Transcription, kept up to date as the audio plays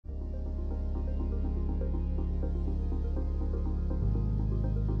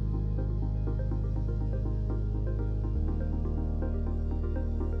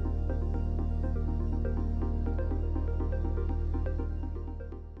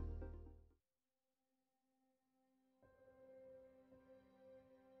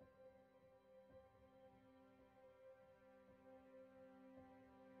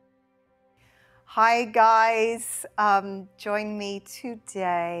Hi guys, join me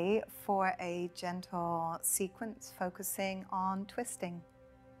today for a gentle sequence focusing on twisting.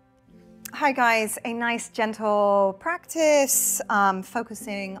 Hi guys, a nice gentle practice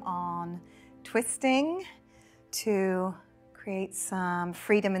focusing on twisting to create some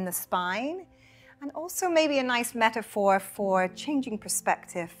freedom in the spine, and also maybe a nice metaphor for changing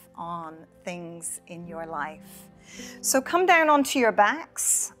perspective on things in your life. So come down onto your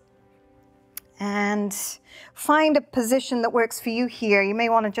backs and find a position that works for you here. You may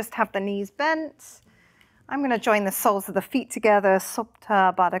want to just have the knees bent. I'm going to join the soles of the feet together,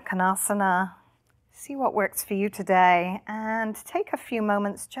 Supta Baddha Konasana. See what works for you today, and take a few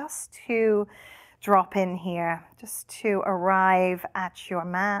moments just to drop in here, just to arrive at your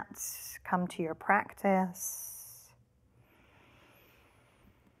mat, come to your practice,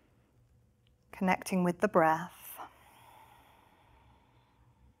 connecting with the breath.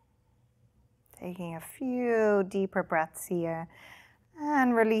 Taking a few deeper breaths here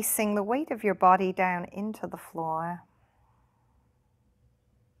and releasing the weight of your body down into the floor.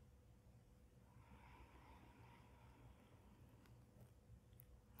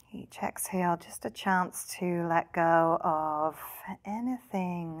 Each exhale, just a chance to let go of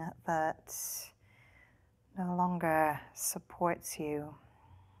anything that no longer supports you.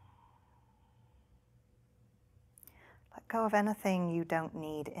 Let go of anything you don't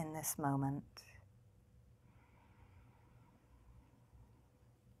need in this moment.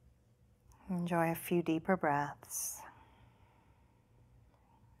 Enjoy a few deeper breaths.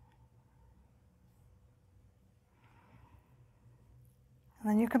 And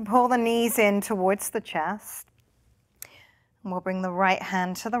then you can pull the knees in towards the chest. And we'll bring the right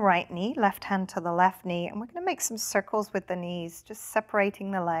hand to the right knee, left hand to the left knee. And we're going to make some circles with the knees, just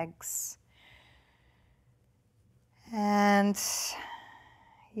separating the legs. And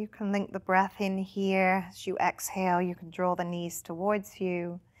you can link the breath in here. As you exhale, you can draw the knees towards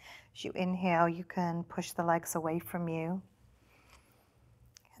you. As you inhale, you can push the legs away from you.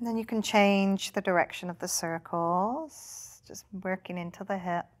 And then you can change the direction of the circles, just working into the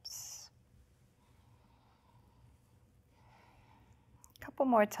hips. A couple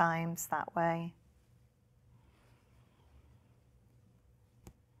more times that way.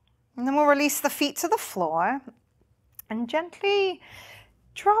 And then we'll release the feet to the floor and gently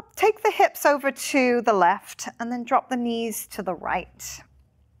take the hips over to the left and then drop the knees to the right.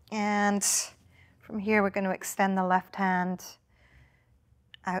 And from here, we're going to extend the left hand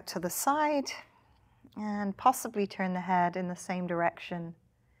out to the side and possibly turn the head in the same direction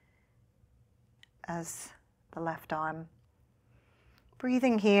as the left arm.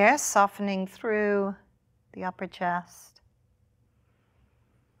 Breathing here, softening through the upper chest.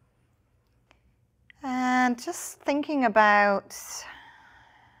 And just thinking about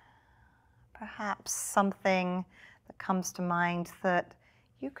perhaps something that comes to mind that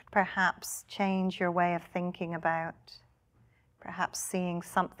you could perhaps change your way of thinking about, perhaps seeing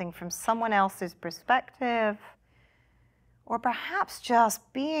something from someone else's perspective, or perhaps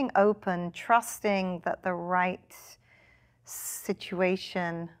just being open, trusting that the right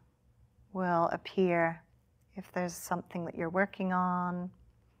situation will appear if there's something that you're working on.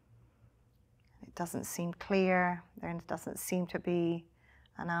 It doesn't seem clear, there doesn't seem to be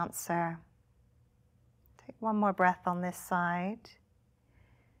an answer. Take one more breath on this side.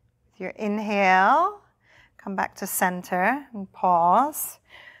 With your inhale, come back to center and pause.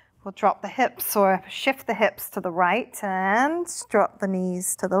 We'll drop the hips or shift the hips to the right and drop the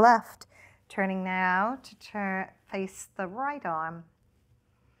knees to the left. Turning now to face the right arm.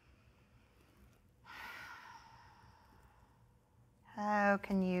 How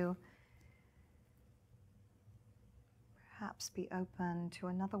can you perhaps be open to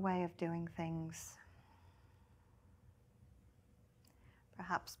another way of doing things?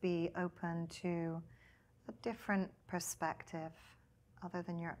 Perhaps be open to a different perspective other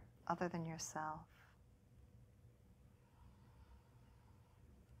than yourself.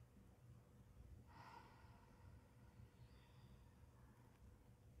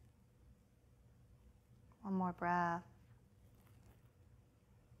 One more breath.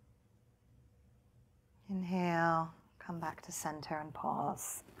 Inhale, come back to center and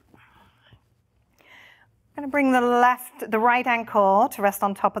pause. I'm going to bring the right ankle to rest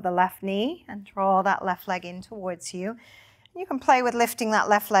on top of the left knee and draw that left leg in towards you. You can play with lifting that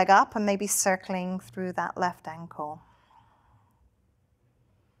left leg up and maybe circling through that left ankle.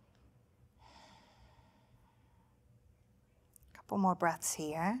 A couple more breaths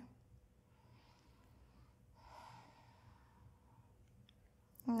here.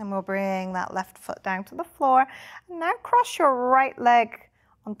 And then we'll bring that left foot down to the floor. And now cross your right leg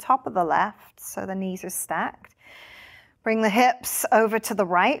on top of the left, so the knees are stacked. Bring the hips over to the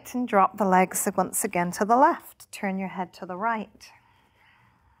right and drop the legs once again to the left. Turn your head to the right.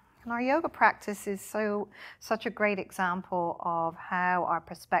 And our yoga practice is such a great example of how our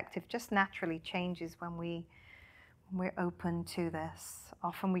perspective just naturally changes when we're open to this.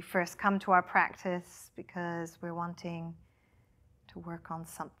 Often we first come to our practice because we're wanting to work on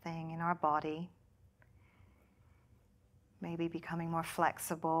something in our body, maybe becoming more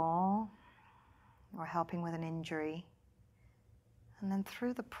flexible or helping with an injury. And then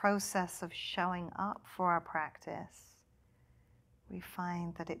through the process of showing up for our practice, we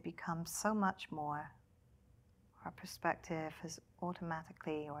find that it becomes so much more. Our perspective has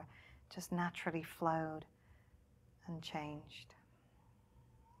automatically or just naturally flowed and changed.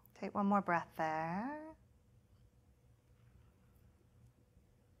 Take one more breath there.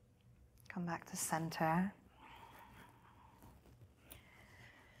 Come back to center.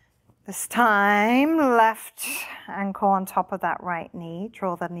 This time, left ankle on top of that right knee.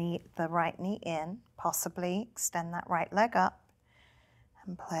 Draw the right knee in, possibly extend that right leg up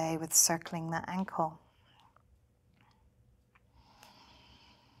and play with circling that ankle.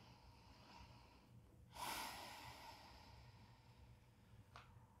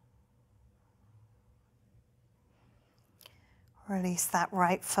 Release that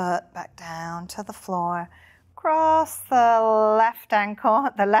right foot back down to the floor. Cross the left ankle,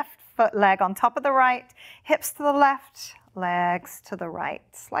 the left foot leg on top of the right, hips to the left, legs to the right.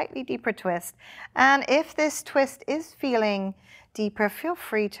 Slightly deeper twist. And if this twist is feeling deeper, feel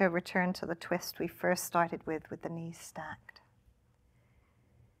free to return to the twist we first started with the knees stacked.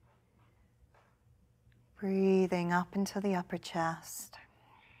 Breathing up into the upper chest.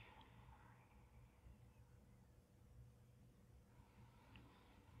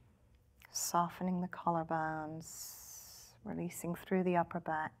 Softening the collarbones, releasing through the upper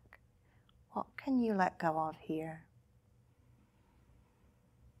back. What can you let go of here?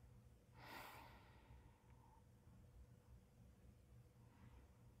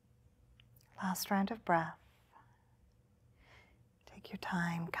 Last round of breath. Take your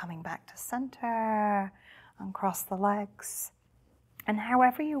time coming back to center, uncross the legs. And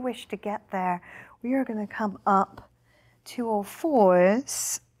however you wish to get there, we are going to come up to all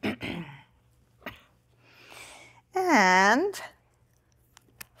fours and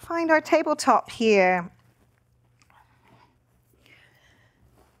find our tabletop here.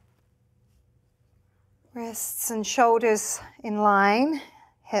 Wrists and shoulders in line,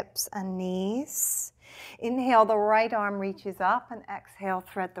 hips and knees. Inhale, the right arm reaches up, and exhale,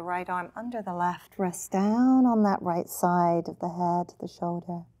 thread the right arm under the left. Rest down on that right side of the head, the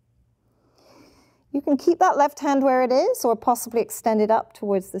shoulder. You can keep that left hand where it is, or possibly extend it up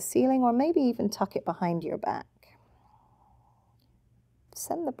towards the ceiling, or maybe even tuck it behind your back.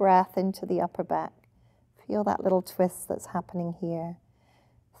 Send the breath into the upper back. Feel that little twist that's happening here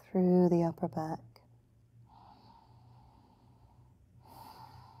through the upper back.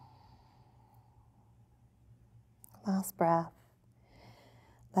 Last breath.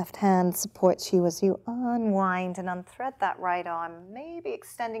 Left hand supports you as you unwind and unthread that right arm, maybe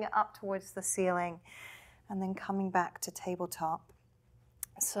extending it up towards the ceiling and then coming back to tabletop.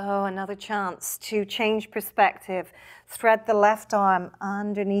 So another chance to change perspective. Thread the left arm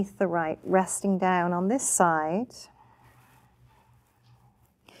underneath the right, resting down on this side.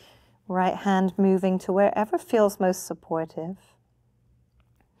 Right hand moving to wherever feels most supportive.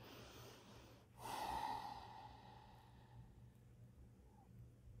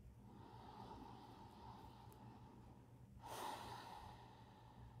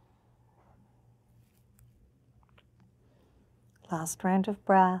 Last round of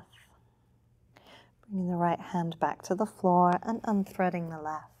breath. Bringing the right hand back to the floor and unthreading the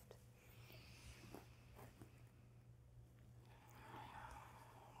left.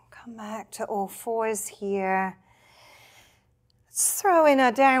 Come back to all fours here. Let's throw in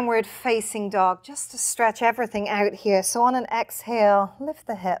a downward facing dog just to stretch everything out here. So on an exhale, lift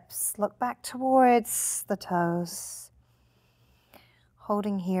the hips, look back towards the toes.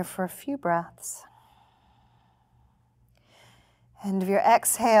 Holding here for a few breaths. End of your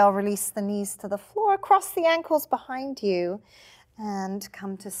exhale, release the knees to the floor, cross the ankles behind you, and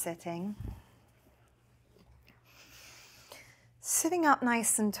come to sitting. Sitting up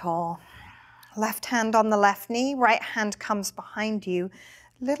nice and tall. Left hand on the left knee, right hand comes behind you.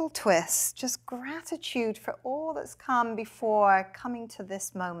 Little twist, just gratitude for all that's come before coming to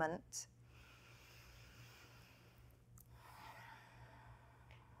this moment.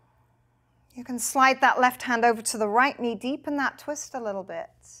 You can slide that left hand over to the right knee, deepen that twist a little bit.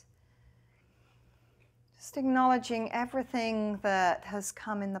 Just acknowledging everything that has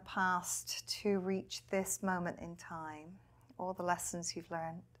come in the past to reach this moment in time, all the lessons you've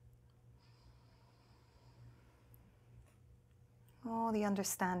learned, all the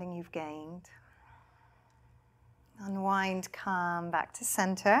understanding you've gained. Unwind, come back to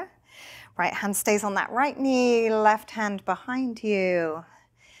center. Right hand stays on that right knee, left hand behind you.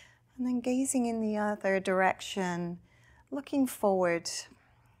 And then gazing in the other direction, looking forward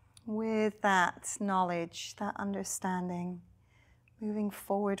with that knowledge, that understanding, moving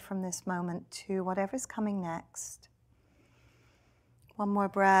forward from this moment to whatever's coming next. One more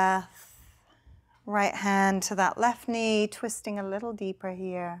breath. Right hand to that left knee, twisting a little deeper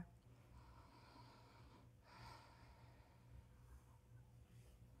here.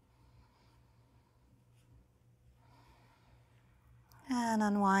 And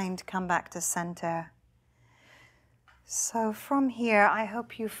unwind, come back to center. So from here, I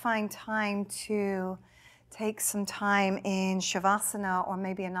hope you find time to take some time in Shavasana or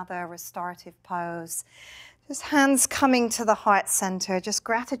maybe another restorative pose. Just hands coming to the heart center, just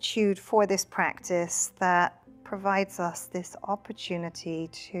gratitude for this practice that provides us this opportunity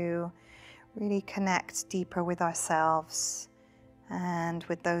to really connect deeper with ourselves and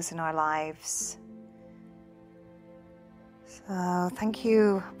with those in our lives. So thank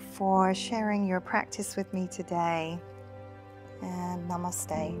you for sharing your practice with me today, and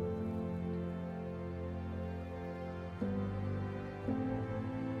namaste.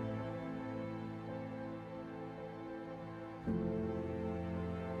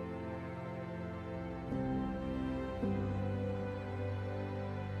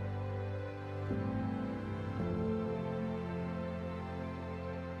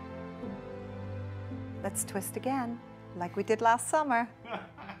 Let's twist again, like we did last summer. I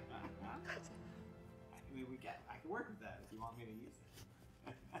can work with that if you want me to use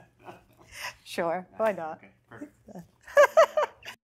it. Sure, why not? Okay.